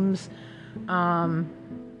 schemes,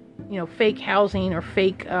 fake housing, or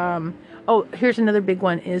fake, here's another big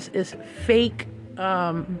one, is fake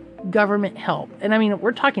government help. And I mean,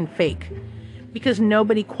 we're talking fake, because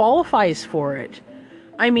nobody qualifies for it.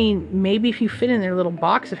 I mean, maybe if you fit in their little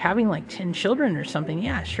box of having like 10 children or something,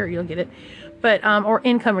 yeah, sure, you'll get it. But, or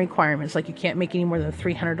income requirements, like you can't make any more than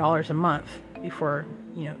 $300 a month before,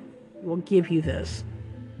 we'll give you this.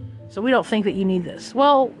 So we don't think that you need this.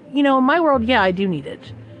 Well, in my world, yeah, I do need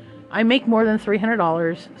it. I make more than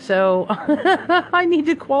 $300, so I need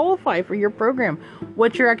to qualify for your program,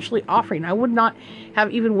 what you're actually offering. I would not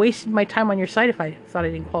have even wasted my time on your site if I thought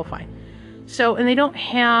I didn't qualify. So, and they don't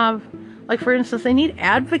have, like, for instance, they need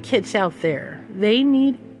advocates out there. They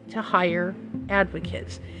need to hire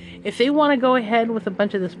advocates. If they want to go ahead with a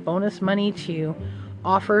bunch of this bonus money to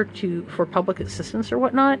offer for public assistance or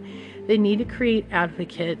whatnot, they need to create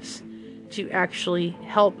advocates to actually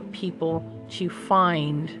help people to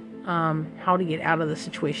find how to get out of the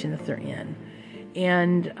situation that they're in,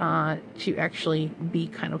 and to actually be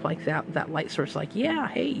kind of like that light source, like, yeah,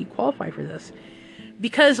 hey, you qualify for this.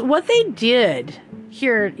 Because what they did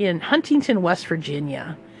here in Huntington, West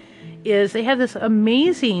Virginia, is they have this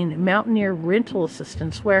amazing mountaineer rental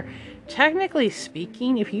assistance where, technically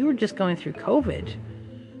speaking, if you were just going through COVID,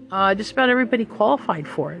 just about everybody qualified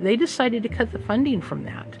for it. They decided to cut the funding from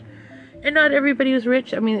that. And not everybody was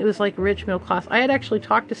rich. I mean, it was like rich middle class. I had actually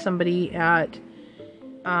talked to somebody at,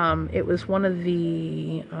 it was one of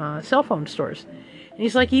the cell phone stores. And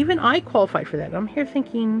he's like, even I qualified for that. And I'm here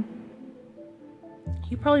thinking,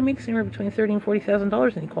 he probably makes anywhere between $30,000 and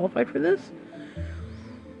 $40,000 and he qualified for this?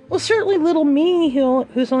 Well, certainly little me,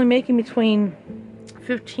 who's only making between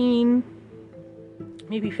 15,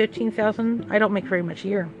 maybe 15,000. I don't make very much a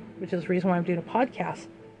year, which is the reason why I'm doing a podcast.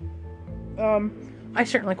 I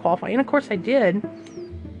certainly qualify. And of course I did.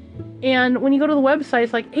 And when you go to the website,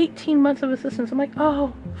 it's like 18 months of assistance. I'm like,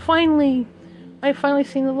 oh, finally, I've finally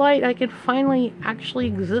seen the light. I could finally actually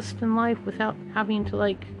exist in life without having to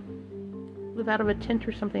like live out of a tent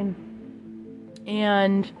or something.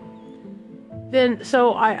 And then,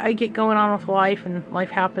 so I get going on with life, and life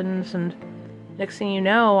happens, and next thing you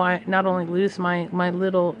know, I not only lose my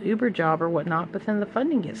little Uber job or whatnot, but then the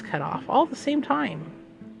funding gets cut off all at the same time.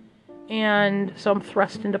 And so I'm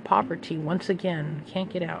thrust into poverty once again. Can't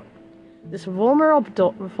get out. This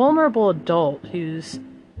vulnerable adult who's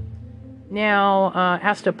now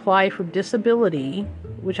has to apply for disability,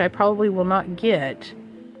 which I probably will not get,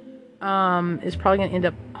 is probably going to end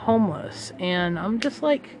up homeless. And I'm just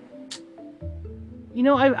like, you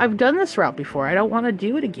know, I've done this route before. I don't want to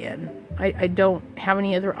do it again. I don't have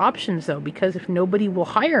any other options, though, because if nobody will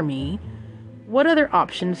hire me, what other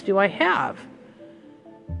options do I have?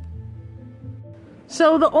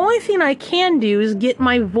 So the only thing I can do is get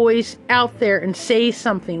my voice out there and say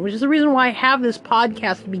something, which is the reason why I have this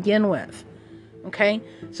podcast to begin with. Okay?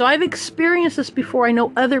 So I've experienced this before. I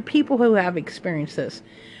know other people who have experienced this.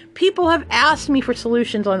 People have asked me for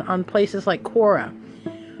solutions on places like Quora.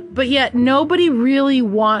 But yet nobody really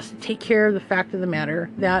wants to take care of the fact of the matter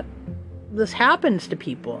that this happens to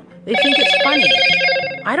people. They think it's funny.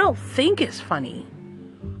 I don't think it's funny.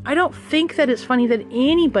 I don't think that it's funny that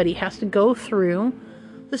anybody has to go through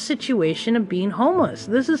the situation of being homeless.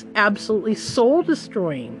 This is absolutely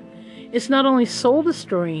soul-destroying. It's not only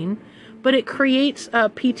soul-destroying, but it creates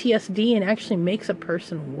PTSD and actually makes a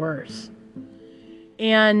person worse.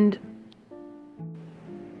 And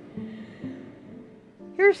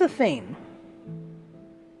here's the thing.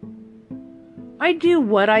 I do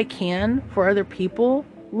what I can for other people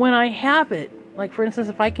when I have it. Like, for instance,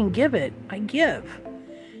 if I can give it, I give.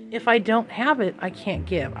 If I don't have it, I can't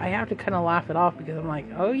give. I have to kind of laugh it off because I'm like,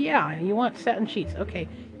 oh yeah, you want satin sheets. Okay,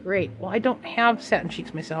 great. Well, I don't have satin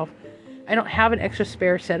sheets myself. I don't have an extra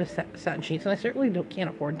spare set of satin sheets, and I certainly can't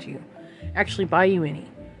afford to actually buy you any.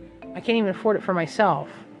 I can't even afford it for myself.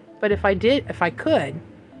 But if I could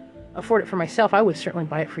afford it for myself, I would certainly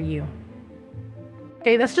buy it for you.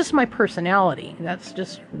 Okay, that's just my personality. That's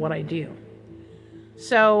just what I do.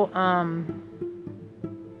 So,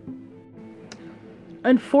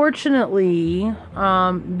 unfortunately,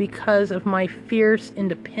 because of my fierce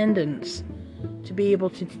independence to be able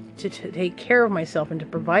to take care of myself and to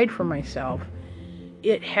provide for myself,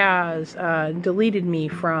 it has deleted me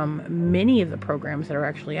from many of the programs that are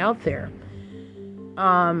actually out there.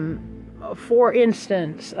 For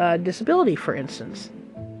instance, disability, for instance.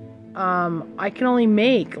 I can only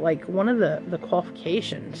make, like, one of the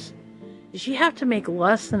qualifications is you have to make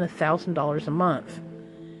less than $1,000 a month.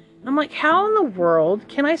 I'm like, how in the world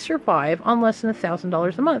can I survive on less than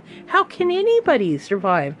 $1,000 a month? How can anybody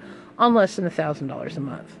survive on less than $1,000 a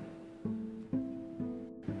month?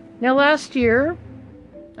 Now, last year,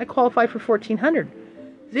 I qualified for $1,400.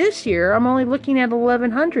 This year, I'm only looking at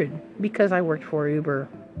 $1,100 because I worked for Uber.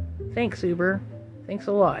 Thanks, Uber. Thanks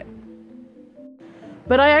a lot.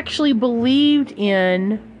 But I actually believed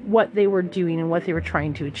in what they were doing and what they were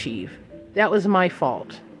trying to achieve. That was my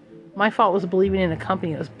fault. My fault was believing in a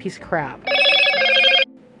company that was a piece of crap.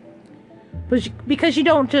 Because you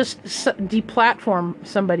don't just deplatform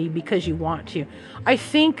somebody because you want to. I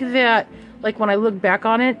think that, like, when I look back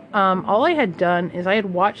on it, all I had done is I had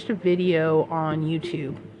watched a video on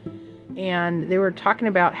YouTube. And they were talking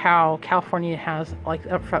about how California has, like,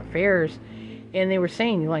 upfront fares. And they were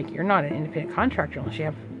saying, like, you're not an independent contractor unless you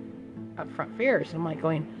have upfront fares. And I'm like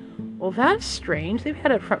going, well, that's strange. They've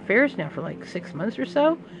had upfront fares now for like 6 months or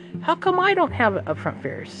so. How come I don't have upfront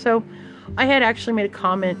fares? So I had actually made a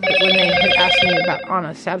comment when they had asked me about, on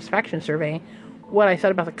a satisfaction survey, what I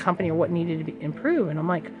thought about the company or what needed to be improved. And I'm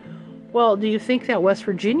like, well, do you think that West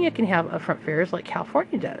Virginia can have upfront fares like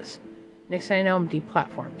California does? Next thing I know, I'm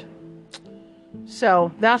deplatformed.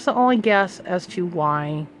 So that's the only guess as to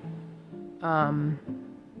why I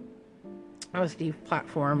was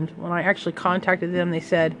deplatformed. When I actually contacted them, they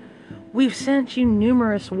said, we've sent you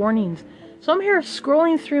numerous warnings. So I'm here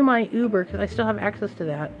scrolling through my Uber, because I still have access to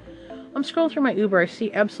that. I'm scrolling through my Uber. I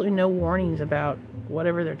see absolutely no warnings about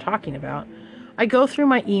whatever they're talking about. I go through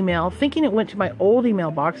my email thinking it went to my old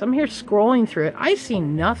email box. I'm here scrolling through it. I see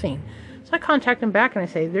nothing. So I contact them back and I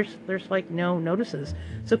say, there's like no notices.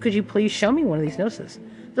 So could you please show me one of these notices?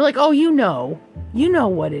 They're like, oh, you know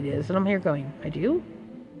what it is. And I'm here going, I do?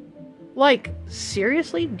 Like,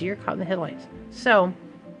 seriously? Deer caught in the headlights. So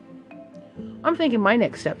I'm thinking my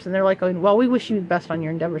next steps. And they're like, oh, well, we wish you the best on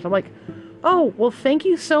your endeavors. I'm like, oh, well, thank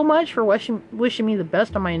you so much for wishing me the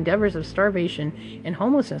best on my endeavors of starvation and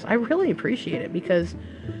homelessness. I really appreciate it, because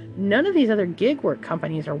none of these other gig work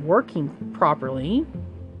companies are working properly.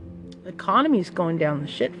 The economy's going down the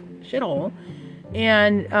shithole.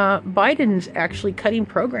 And Biden's actually cutting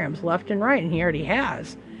programs left and right, and he already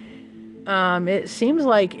has. It seems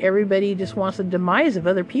like everybody just wants the demise of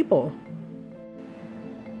other people.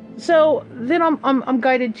 So then I'm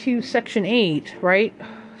guided to Section 8, right?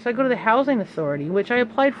 So I go to the Housing Authority, which I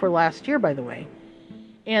applied for last year, by the way.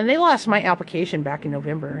 And they lost my application back in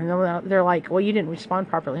November. And they're like, well, you didn't respond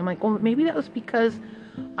properly. I'm like, well, maybe that was because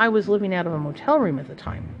I was living out of a motel room at the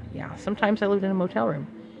time. Yeah, sometimes I lived in a motel room.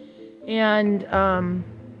 And I'm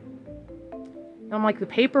like, the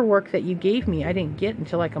paperwork that you gave me, I didn't get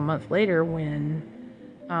until like a month later when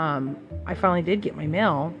I finally did get my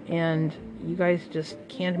mail. And you guys just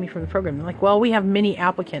canned me from the program. They're like, well, we have many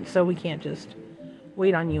applicants, so we can't just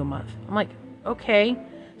wait on you a month. I'm like, okay,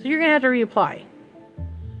 so you're gonna have to reapply.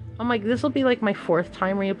 I'm like, this will be like my 4th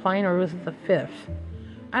time reapplying, or was it the 5th?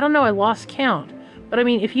 I don't know, I lost count. But I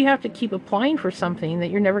mean, if you have to keep applying for something that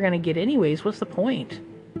you're never gonna get anyways, what's the point?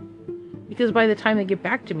 Because by the time they get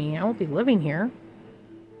back to me, I won't be living here.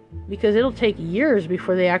 Because it'll take years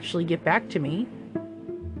before they actually get back to me.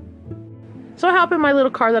 So I hop in my little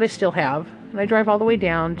car that I still have, and I drive all the way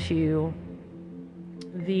down to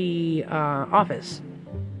the office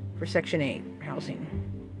for Section 8 housing.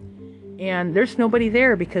 And there's nobody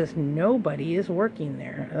there because nobody is working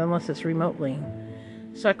there unless it's remotely.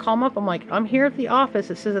 So I call them up. I'm like, I'm here at the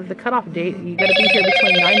office. It says at the cutoff date, you got to be here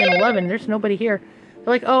between 9 and 11. There's nobody here.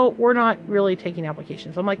 They're like, oh, we're not really taking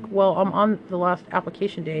applications. I'm like, well, I'm on the last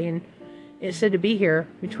application day, and it said to be here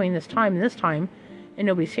between this time, and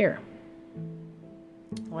nobody's here.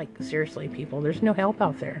 Like, seriously, people, there's no help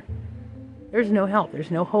out there. There's no help.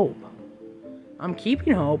 There's no hope. I'm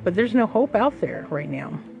keeping hope, but there's no hope out there right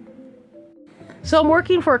now. So I'm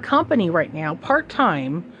working for a company right now,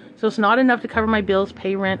 part-time, so it's not enough to cover my bills,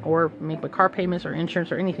 pay rent, or make my car payments or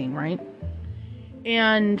insurance or anything, right?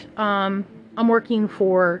 And I'm working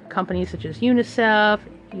for companies such as UNICEF,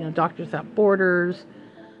 Doctors Without Borders,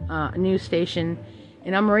 a news station,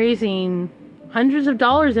 and I'm raising hundreds of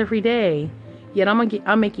dollars every day, yet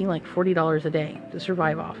I'm making like $40 a day to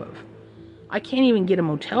survive off of. I can't even get a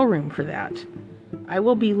motel room for that. I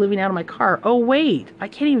will be living out of my car. Oh, wait, I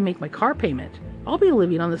can't even make my car payment. I'll be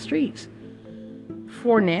living on the streets.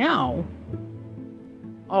 For now,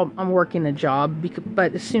 I'm working a job,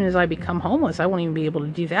 but as soon as I become homeless, I won't even be able to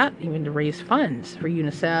do that, even to raise funds for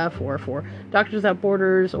UNICEF or for Doctors Without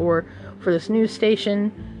Borders or for this news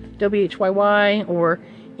station, WHYY, or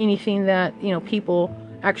anything that, people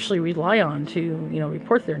actually rely on to,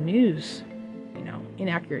 report their news.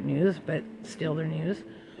 Inaccurate news, but still their news.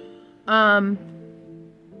 And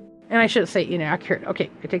I shouldn't say inaccurate. Okay,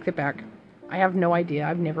 I take that back. I have no idea.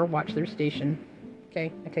 I've never watched their station.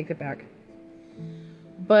 Okay, I take that back.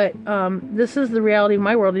 But this is the reality of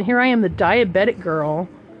my world. And here I am, the diabetic girl,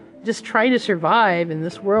 just trying to survive in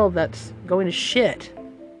this world that's going to shit.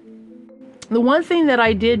 The one thing that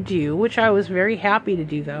I did do, which I was very happy to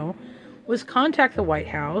do, though, was contact the White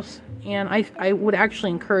House. And I would actually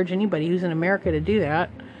encourage anybody who's in America to do that.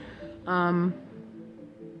 And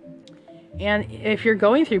if you're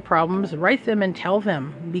going through problems, write them and tell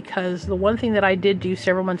them. Because the one thing that I did do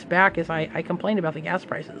several months back is I complained about the gas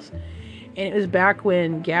prices. And it was back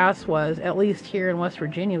when gas was, at least here in West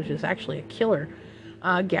Virginia, which is actually a killer.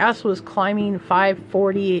 Gas was climbing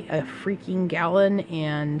 $5.40 a freaking gallon.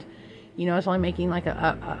 And, I was only making like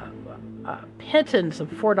a pittance of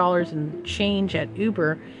 $4 and change at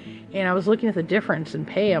Uber. And I was looking at the difference in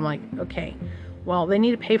pay. I'm like, okay, well, they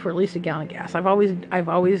need to pay for at least a gallon of gas. I've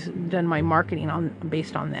always done my marketing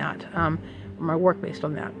based on that, my work based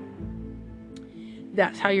on that.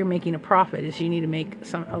 That's how you're making a profit, is you need to make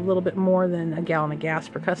a little bit more than a gallon of gas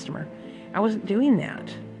per customer. I wasn't doing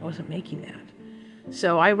that. I wasn't making that.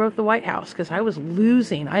 So I wrote the White House because I was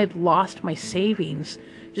losing. I had lost my savings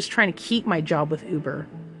just trying to keep my job with Uber,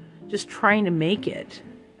 just trying to make it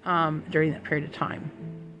during that period of time.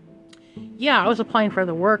 Yeah, I was applying for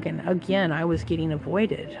other work, and again, I was getting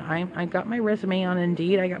avoided. I got my resume on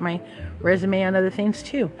Indeed. I got my resume on other things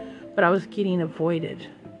too, but I was getting avoided.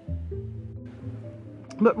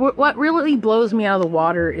 But what really blows me out of the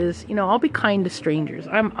water is, I'll be kind to strangers.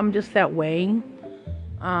 I'm just that way.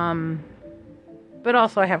 But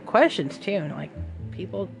also I have questions too. And like,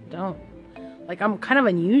 people don't, like, I'm kind of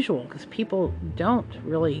unusual because people don't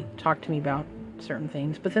really talk to me about certain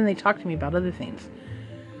things, but then they talk to me about other things.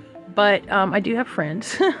 But I do have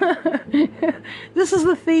friends. This is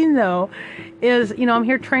the thing, though, is, I'm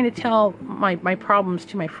here trying to tell my problems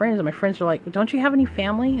to my friends, and my friends are like, don't you have any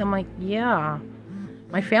family? I'm like, yeah.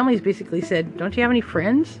 My family's basically said, don't you have any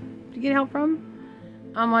friends to get help from?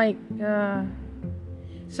 I'm like,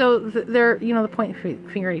 So they're, the point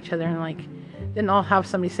finger at each other, and like, then I'll have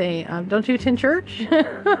somebody say, don't you attend church?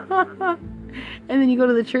 And then you go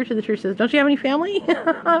to the church, and the church says, don't you have any family?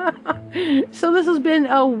 So this has been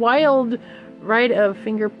a wild ride of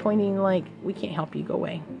finger pointing, like, we can't help you, go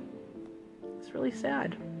away. It's really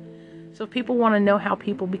sad. So if people want to know how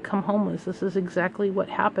people become homeless, this is exactly what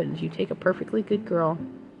happens. You take a perfectly good girl.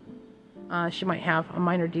 She might have a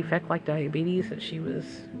minor defect like diabetes that she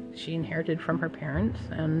inherited from her parents,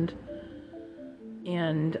 and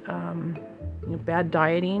bad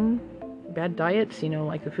dieting, bad diets,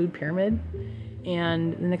 like the food pyramid,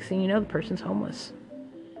 and the next thing you know, the person's homeless.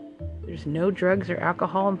 There's no drugs or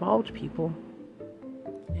alcohol involved, people,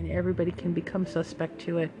 and everybody can become suspect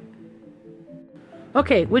to it.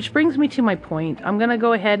 Okay, which brings me to my point. I'm gonna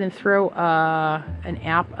go ahead and throw an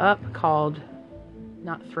app up called,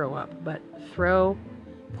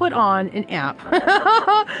 put on an app.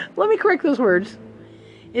 Let me correct those words.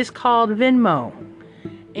 It's called Venmo.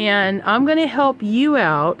 And I'm going to help you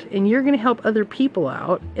out, and you're going to help other people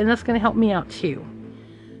out, and that's going to help me out too.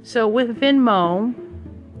 So with Venmo,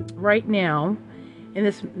 right now, and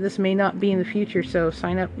this may not be in the future, so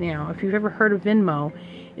sign up now. If you've ever heard of Venmo,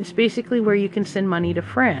 it's basically where you can send money to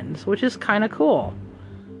friends, which is kind of cool.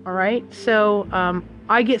 All right, so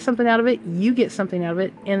I get something out of it, you get something out of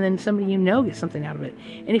it, and then somebody gets something out of it.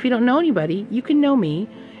 And if you don't know anybody, you can know me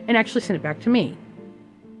and actually send it back to me,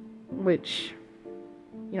 which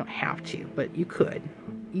you don't have to, but you could.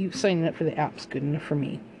 You signing up for the app's good enough for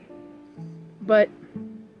me. But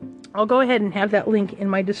I'll go ahead and have that link in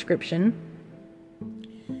my description.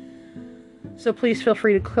 So please feel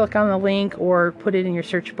free to click on the link or put it in your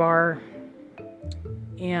search bar.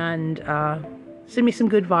 And send me some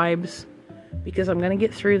good vibes, because I'm going to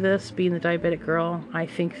get through this being the diabetic girl. I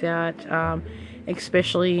think that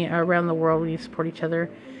especially around the world, we need to support each other.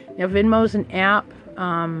 Now, Venmo's an app.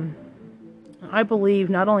 I believe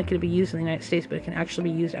not only can it be used in the United States, but it can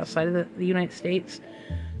actually be used outside of the United States.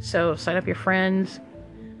 So sign up your friends.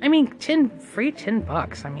 I mean,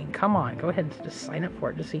 $10. I mean, come on, go ahead and just sign up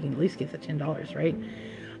for it, just so you can at least get the $10, right?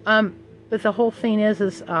 But the whole thing is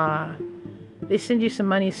they send you some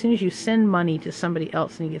money. As soon as you send money to somebody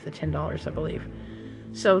else, and you get the $10, I believe.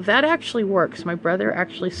 So that actually works. My brother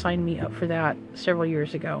actually signed me up for that several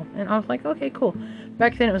years ago, and I was like, okay, cool.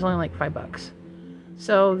 Back then it was only like $5.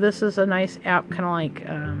 So this is a nice app, kind of like,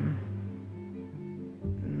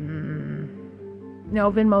 no,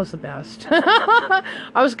 Venmo's the best. I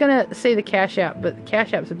was going to say the Cash App, but the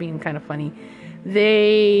Cash Apps are being kind of funny.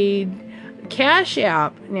 Cash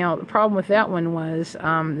App, now the problem with that one was,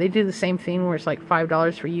 they do the same thing where it's like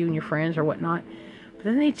 $5 for you and your friends or whatnot, but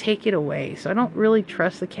then they take it away. So I don't really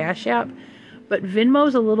trust the Cash App, but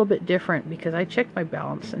Venmo's a little bit different, because I checked my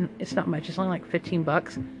balance and it's not much. It's only like $15,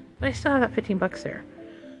 but I still have that $15 there.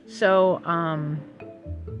 So, and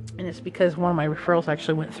it's because one of my referrals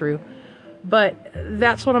actually went through. But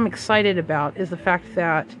that's what I'm excited about, is the fact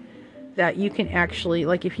that you can actually,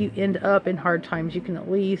 like, if you end up in hard times, you can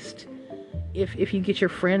at least, if you get your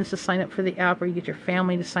friends to sign up for the app, or you get your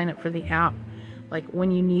family to sign up for the app, like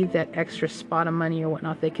when you need that extra spot of money or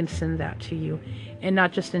whatnot, they can send that to you. And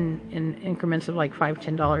not just in increments of like $5,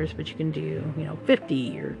 $10, but you can do,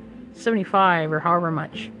 50 or 75 or however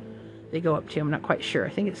much they go up to. I'm not quite sure. I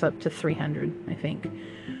think it's up to 300, I think.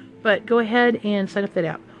 But go ahead and sign up that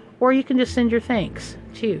app. Or you can just send your thanks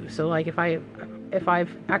too. So like if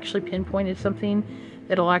I've actually pinpointed something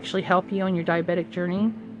that'll actually help you on your diabetic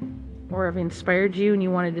journey, or I've inspired you and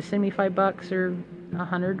you wanted to send me $5 or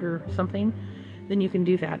 $100 or something, then you can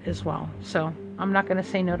do that as well. So I'm not going to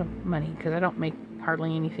say no to money, because I don't make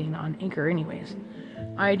hardly anything on Anchor anyways.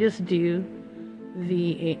 I just do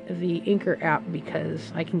the Anchor app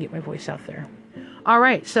because I can get my voice out there. All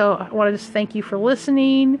right, so I want to just thank you for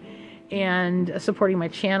listening and supporting my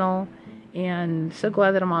channel, and so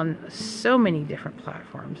glad that I'm on so many different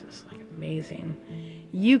platforms. It's like amazing.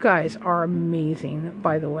 You guys are amazing,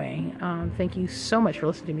 by the way. Thank you so much for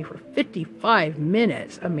listening to me for 55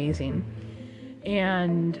 minutes. Amazing.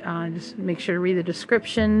 And just make sure to read the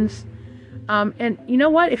descriptions. And you know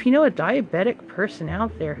what? If you know a diabetic person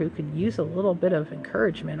out there who could use a little bit of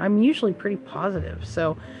encouragement, I'm usually pretty positive.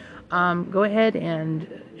 So go ahead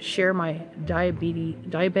and share my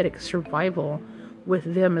diabetic survival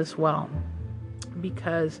with them as well,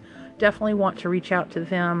 because definitely want to reach out to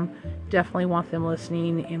them, definitely want them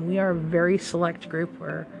listening. And we are a very select group.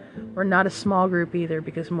 We're not a small group either,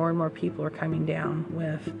 because more and more people are coming down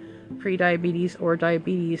with pre-diabetes or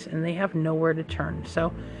diabetes, and they have nowhere to turn.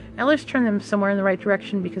 So now let's turn them somewhere in the right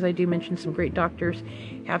direction, because I do mention some great doctors.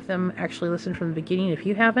 Have them actually listen from the beginning. If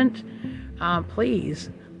you haven't, please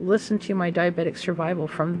listen to my diabetic survival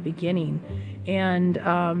from the beginning. And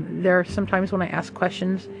there are sometimes when I ask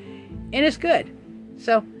questions, and it's good.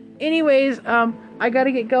 So anyways, I got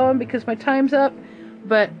to get going because my time's up.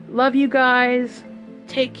 But love you guys.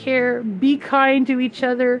 Take care. Be kind to each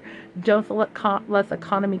other. Don't let the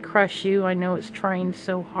economy crush you. I know it's trying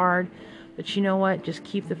so hard. But you know what? Just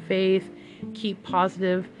keep the faith. Keep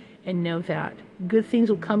positive. And know that good things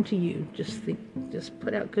will come to you. Just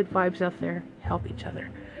put out good vibes out there. Help each other.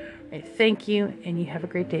 Right, thank you. And you have a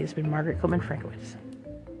great day. It's been Margaret Coleman Frankowitz.